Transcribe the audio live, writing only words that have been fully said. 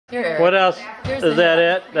Here. What else? Here's Is that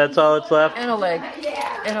it? That's all that's left? And a leg.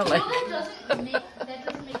 And a leg. That doesn't make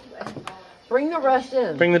you any taller. Bring the rest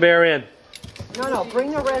in. Bring the bear in. No,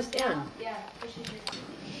 bring the rest in. Yeah,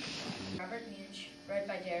 Robert Munch, read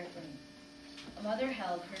by Derek Green. A mother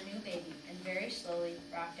held her new baby and very slowly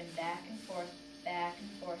rocked him back and forth, back and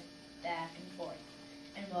forth, back and forth.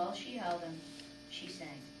 And while she held him, she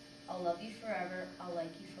sang, "I'll love you forever, I'll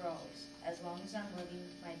like you for always. As long as I'm living,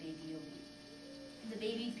 my baby you'll be." The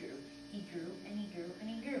baby grew. He grew and he grew and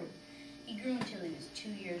he grew. He grew until he was 2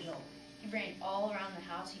 years old. He ran all around the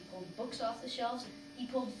house. He pulled books off the shelves. He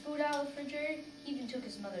pulled food out of the refrigerator. He even took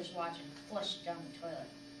his mother's watch and flushed it down the toilet.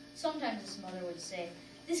 Sometimes his mother would say,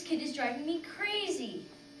 "This kid is driving me crazy."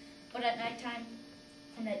 But at nighttime,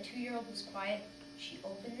 when that 2-year-old was quiet, she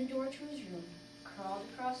opened the door to his room, crawled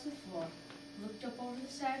across the floor, looked up over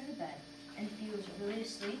the side of the bed, and if he was really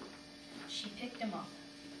asleep, she picked him up,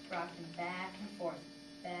 rocked him back and forth,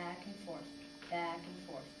 back and forth, back and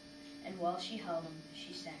forth. And while she held him,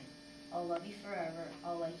 she sang, "I'll love you forever,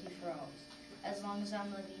 I'll like you for always. As long as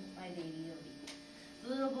I'm living, my baby you'll be." The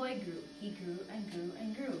little boy grew. He grew and grew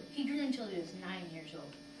and grew. He grew until he was 9 years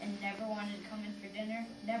old and never wanted to come in for dinner,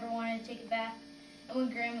 never wanted to take a bath. And when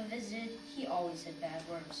Grandma visited, he always said bad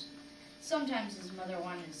words. Sometimes his mother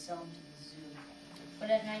wanted to sell him to the zoo.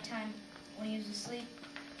 But at nighttime, when he was asleep,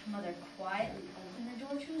 Mother quietly opened the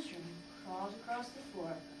door to his room, crawled across the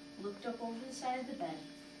floor, looked up over the side of the bed,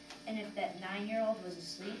 and if that 9-year-old was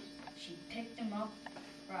asleep, she picked him up,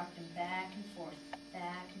 rocked him back and forth,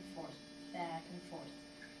 back and forth, back and forth.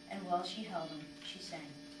 And while she held him, she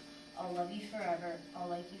sang, "I'll love you forever, I'll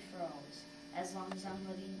like you for always. As long as I'm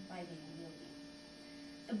living, my baby you'll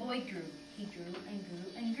be." The boy grew. He grew and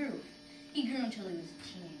grew and grew. He grew until he was a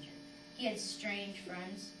teenager. He had strange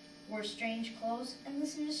friends, wore strange clothes, and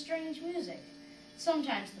listened to strange music.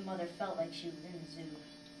 Sometimes the mother felt like she was in a zoo.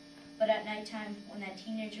 But at nighttime, when that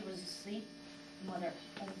teenager was asleep, the mother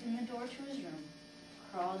opened the door to his room,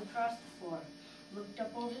 crawled across the floor, looked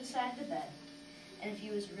up over the side of the bed, and if he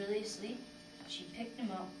was really asleep, she picked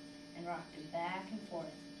him up and rocked him back and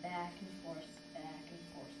forth, back and forth, back and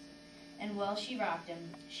forth. And while she rocked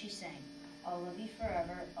him, she sang, "I'll love you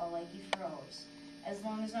forever, I'll like you for always. As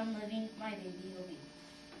long as I'm living, my baby you'll be."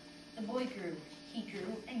 The boy grew. He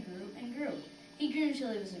grew and grew and grew. He grew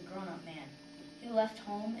until he was a grown-up man. He left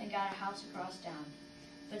home and got a house across town.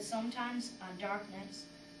 But sometimes, on dark nights,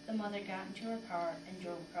 the mother got into her car and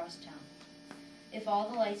drove across town. If all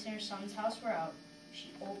the lights in her son's house were out,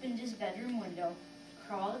 she opened his bedroom window,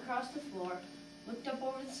 crawled across the floor, looked up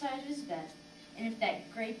over the side of his bed, and if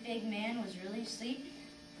that great big man was really asleep,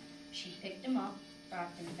 she picked him up,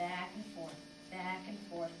 rocked him back and forth, back and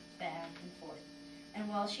forth, back and forth. And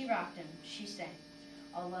while she rocked him, she sang,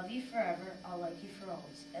 "I'll love you forever, I'll like you for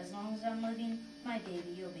always. As long as I'm living, my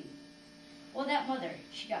baby you'll be." Well, that mother,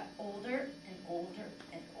 she got older and older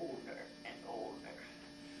and older and older.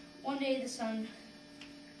 One day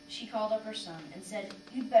she called up her son and said,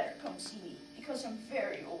 "You'd better come see me because I'm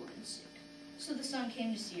very old and sick." So the son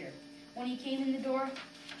came to see her. When he came in the door,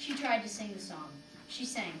 she tried to sing the song. She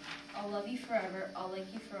sang, "I'll love you forever, I'll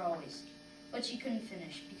like you for always." But she couldn't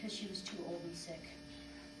finish because she was too old and sick.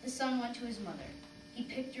 The son went to his mother. He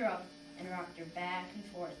picked her up and rocked her back and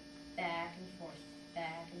forth, back and forth,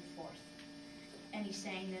 back and forth. And he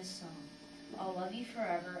sang this song, "I'll love you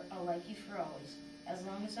forever, I'll like you for always. As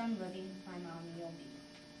long as I'm living, my mommy you'll be."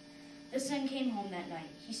 The son came home that night.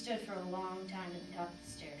 He stood for a long time at the top of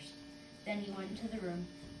the stairs. Then he went into the room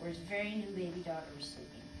where his very new baby daughter was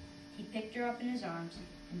sleeping. He picked her up in his arms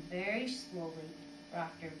and very slowly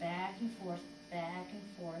rocked her back and forth, back and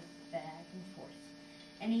forth, back and forth.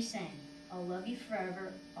 And he sang, "I'll love you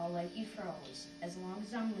forever, I'll like you for always. As long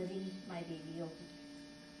as I'm living, my baby you'll be."